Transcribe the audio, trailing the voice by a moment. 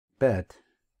bet.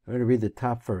 I'm going to read the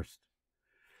top first.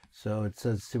 So it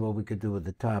says, see what we could do with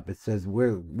the top. It says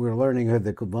we're learning here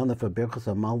the kavana for birchas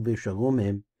hamalvi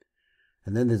shalomim,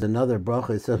 and then there's another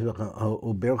bracha. It says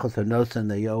birchas hanotain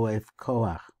Layoef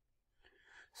Koach.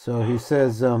 So he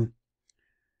says birchas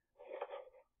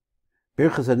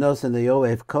hanotain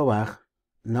Layoef Koach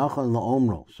nachon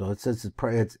laomro. So it says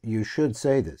you should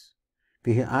say this.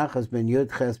 So there are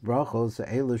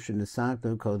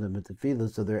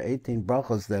 18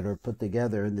 brachos that are put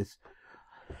together in this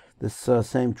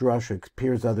same drush.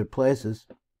 Appears other places.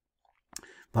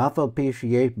 There are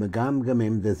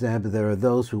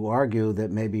those who argue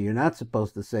that maybe you're not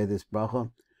supposed to say this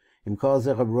bracha. But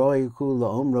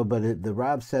the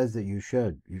Rab says that you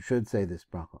should say this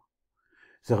bracha.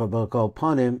 So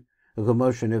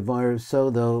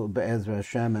though Be'ezra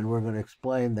Hashem, and we're going to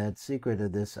explain that secret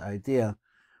of this idea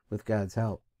with God's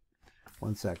help.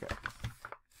 1 second.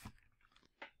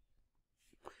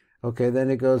 Okay, then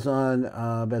it goes on,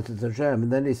 and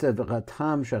then he said, the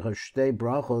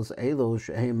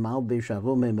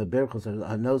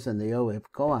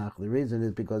reason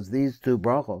is because these two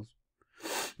brachos,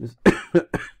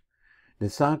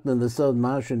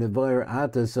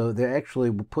 so they're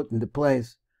actually put into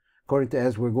place according to,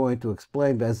 as we're going to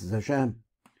explain, Be'ez Hashem.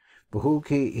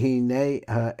 There's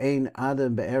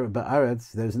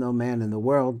no man in the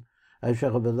world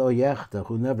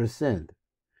who never sinned.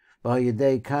 So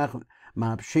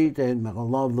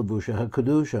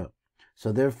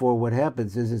therefore what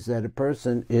happens is that a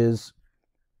person is,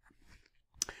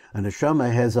 an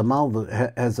neshama has a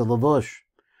lavush,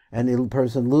 and the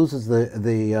person loses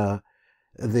the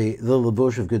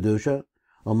lavush of kedusha,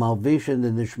 or malvishin the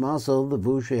nishmaso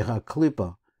lavush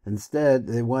haklipa. Instead,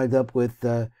 they wind up with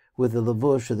the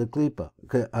lavush of the klipa,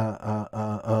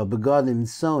 begonim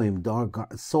soim,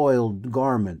 soiled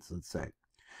garments, let's say.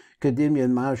 Kedimyan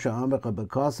masha amaka,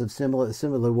 because of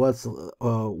similar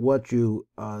what you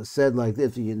said, like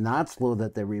this, you're not slow,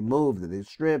 that they're removed, that they're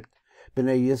stripped,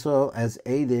 b'nei Yisrael as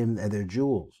edim, and their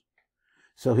jewels.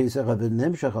 So he said,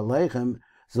 v'nimshach aleichem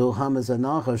zu hamas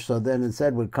anachash. So then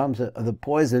instead, what comes, the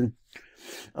poison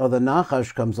of the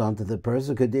nachash comes onto the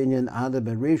person. Kedinyan Adam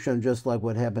and Rishon, just like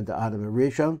what happened to Adam and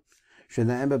Rishon.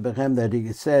 Shneimah bechem, that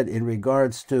he said in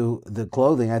regards to the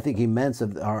clothing. I think he meant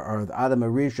our Adam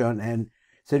and Rishon, and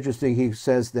it's interesting. He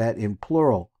says that in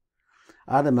plural,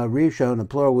 Adam and Rishon, in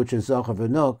plural, which is Zochar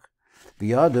v'Nuk,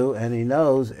 v'Yadu, and he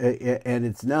knows, and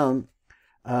it's known.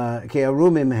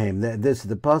 That this is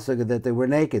the pasuk that they were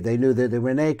naked. They knew that they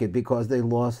were naked because they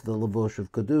lost the lavush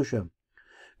of kedusha.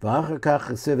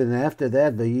 And after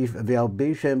that,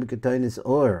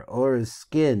 or is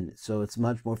skin, so it's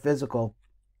much more physical,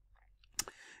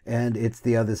 and it's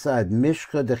the other side.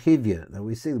 Mishcha dechivya. Now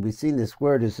we've seen this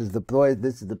word. This is the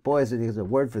poison. There's a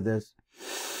word for this.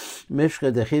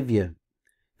 Mishcha dechivya.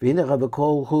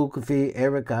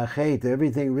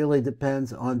 Everything really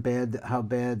depends on how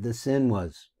bad the sin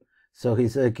was. So he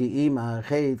said, because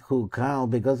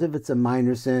if it's a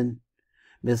minor sin,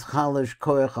 mischalish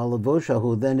koach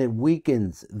halavushahu, then it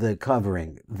weakens the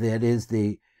covering. That is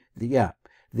the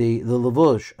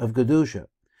lavush of kedusha.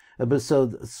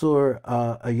 Episode sur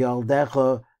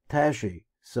yaldecha tashi.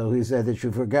 So he said that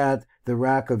you forgot the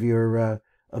rock of your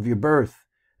birth.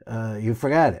 You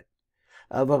forgot it.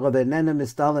 But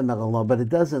it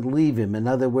doesn't leave him. In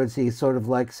other words, he sort of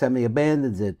like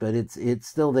semi-abandons it, but it's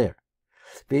still there.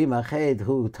 So,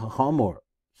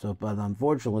 but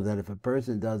unfortunately, that if a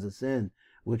person does a sin,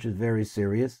 which is very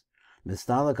serious, then the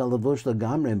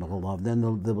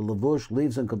lavush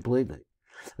leaves him completely.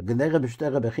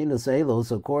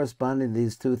 So corresponding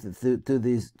these two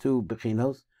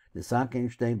bechinos,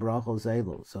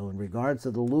 so in regards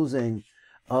to the losing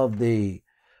of this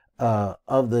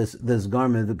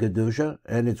garment of kedusha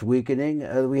and its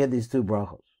weakening, we had these two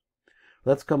brachos.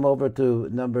 Let's come over to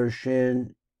number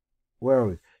Shin. Where are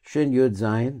we? Shin Yud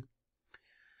Zayin.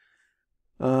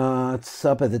 It's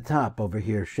up at the top over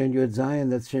here. Shin Yud Zayin.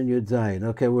 That's Shin Yud Zayin.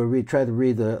 Okay, we'll try to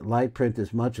read the light print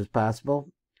as much as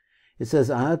possible. It says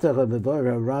Rav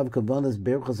Kavanas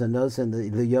Birchas Anos and the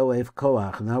Layoef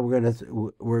Koach. Now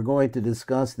we're going to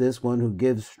discuss this one who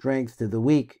gives strength to the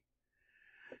weak.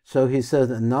 So he says,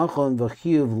 Nachon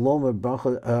v'chiyuv lomer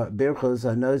birchos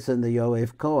hanos and the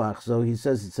Layoef Koach. So he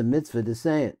says it's a mitzvah to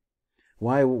say it.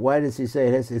 Why does he say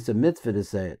it? It's a mitzvah to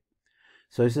say it.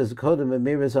 So he says, Kodem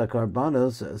amiras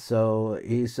hakarbanos. So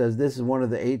he says this is one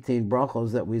of the 18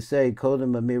 brachos that we say,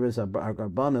 Kodem amiras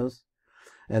hakarbanos.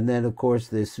 And then, of course,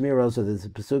 the smiros of the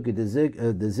Pesuki,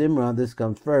 the Zimra, this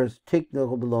comes first.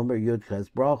 Tiknul b'lomer yudches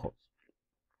brachos.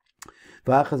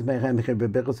 And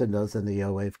the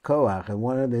Layoef Koach, and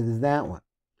one of it is that one.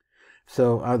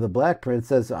 So the Black Print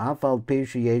says, "Afal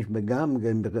pishi yesh begam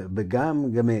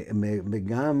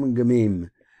gamim."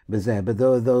 But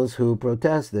those who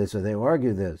protest this or they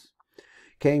argue this,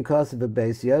 Cain Kosev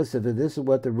Beis Yosef, and this is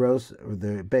what the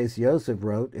Beis Yosef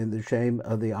wrote in the Shem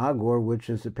of the Agor, which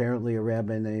is apparently a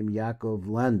rabbi named Yaakov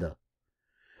Landa.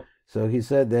 So he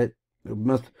said that it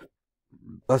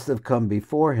must have come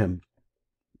before him.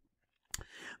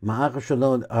 Since that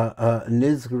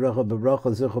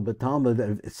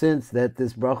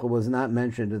this bracha was not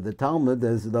mentioned in the Talmud,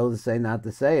 as though to say not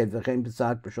to say it,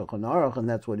 and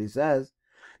that's what he says.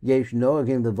 Yesh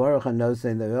noagim levarach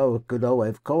hanotain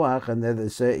Layoef Koach, and then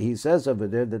he says over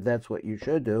there that that's what you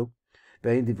should do.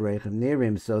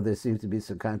 So there seems to be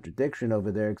some contradiction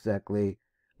over there exactly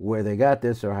where they got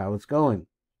this or how it's going.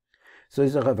 So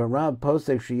he's like, if a Rab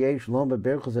postek sheyesh loma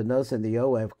birchos hanotain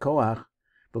Layoef Koach,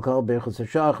 b'kol birchos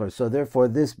hashachar. So therefore,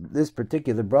 this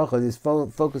particular bracha is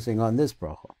focusing on this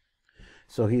bracha.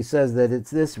 So he says that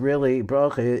it's this really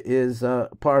bracha is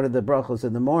part of the brachos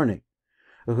in the morning.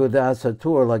 Like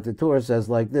the Torah says,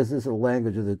 like this is the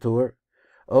language of the Torah.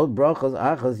 Od brachos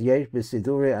achas yesh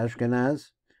b'sidurei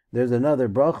Ashkenaz. There's another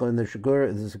bracha in the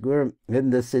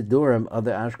Sidurim of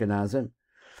the Ashkenazim.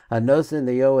 Hanotain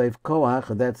Layoef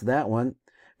Koach, that's that one.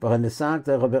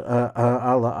 V'hanisakta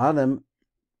al adam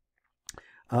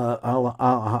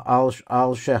al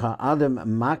sheha adam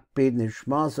makpid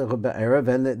nishmasach be'erev,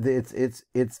 and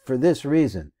it's for this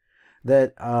reason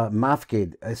that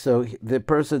mafkid. So the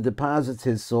person deposits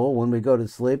his soul when we go to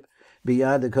sleep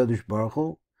beyond the Kodesh Baruch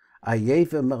Hu, so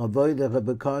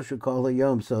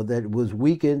that it was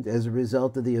weakened as a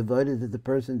result of the avodah that the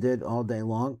person did all day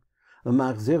long. I don't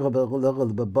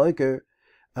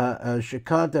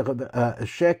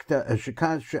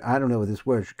know what this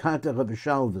word,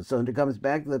 so it comes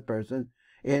back to the person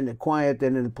in quiet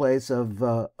and in a place of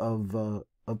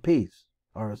peace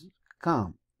or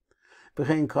calm.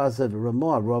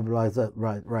 Rav writes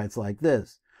like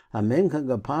this. So it's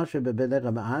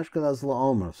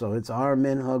our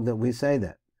minhag that we say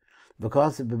that.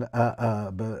 Because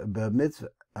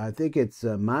I think it's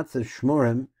Matzah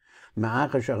Shmurim,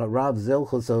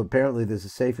 so apparently there's a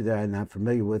sefer there I'm not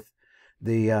familiar with,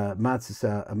 the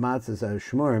Matzah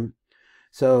Shmurim,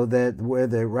 so that where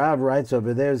the Rav writes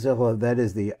over there, that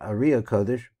is the Ariya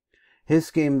Kodesh, his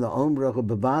scheme, the Om Bracha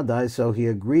Bavadai, so he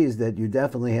agrees that you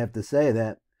definitely have to say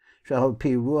that,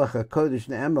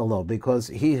 because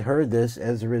he heard this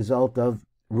as a result of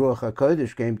Ruach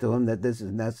HaKodesh came to him that this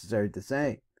is necessary to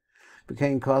say.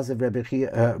 Became cause of Rebbe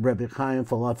Chaim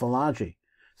Falafalaji.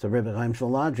 So Rebbe Chaim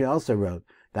Falafalaji also wrote,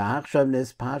 the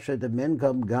Achshavnis Pasha de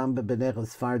Minkam Gam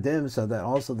Benechas Sfardim, so that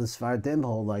also the Sfardim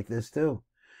hold like this too.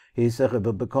 He said,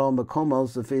 but become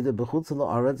Makomos, the feeder Bechutz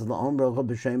La'aretz, La'om Bracha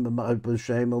B'Shem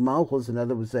U'Malchus, in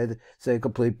other words, say a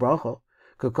complete bracha.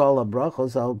 Kukala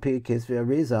brachos al pi kisvi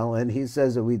Arizal, and he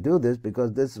says that we do this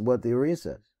because this is what the Ari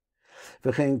says.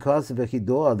 V'chein kos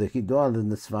v'chidor, the chidor in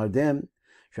the Sfardim,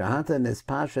 shahata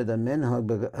nespasha the minhag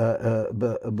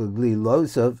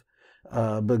b'glilosov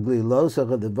of the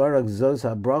varak zos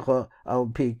habracha al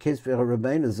pi kisvi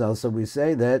Rabbeinu. So we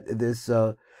say that this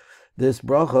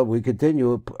bracha we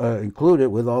continue include it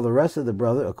with all the rest of the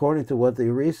brother according to what the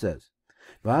Ari says.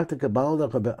 Even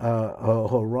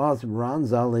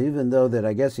though that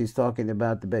I guess he's talking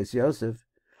about the Beis Yosef,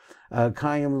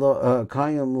 Kayim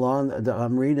Lon the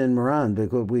Amrin and Moran,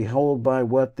 because we hold by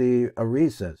what the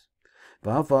Ari says.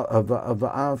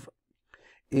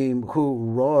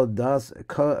 Who raw das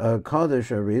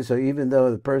Kodesh Ari, so even though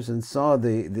the person saw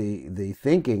the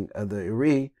thinking of the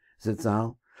Ari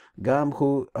Zitzal, Gam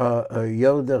who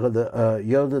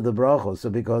Yoda the Brachos, so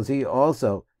because he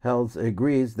also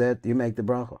agrees that you make the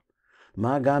bracha.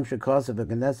 Ma gam shekosav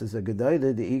v'knesses a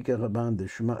gedoyle the ikar aban the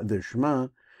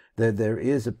shma, that there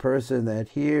is a person that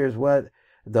hears what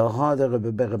the Hadar of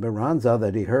Beranza,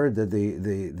 that he heard that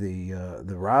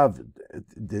the Rav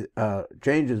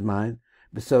changed his mind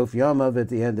b'sof yomav at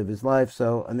the end of his life.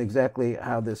 So, and exactly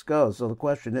how this goes. So the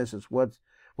question is what's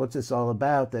this all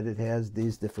about? That it has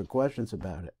these different questions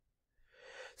about it.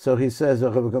 So he says,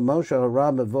 so there's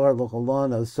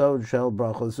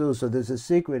a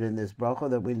secret in this bracha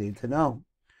that we need to know.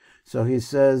 So he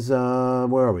says, where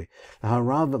are we?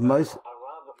 I'm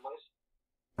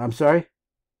sorry?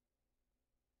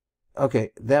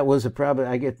 Okay, that was a problem.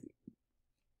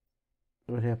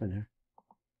 What happened here?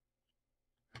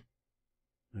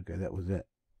 Okay, that was it.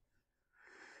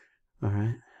 All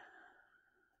right.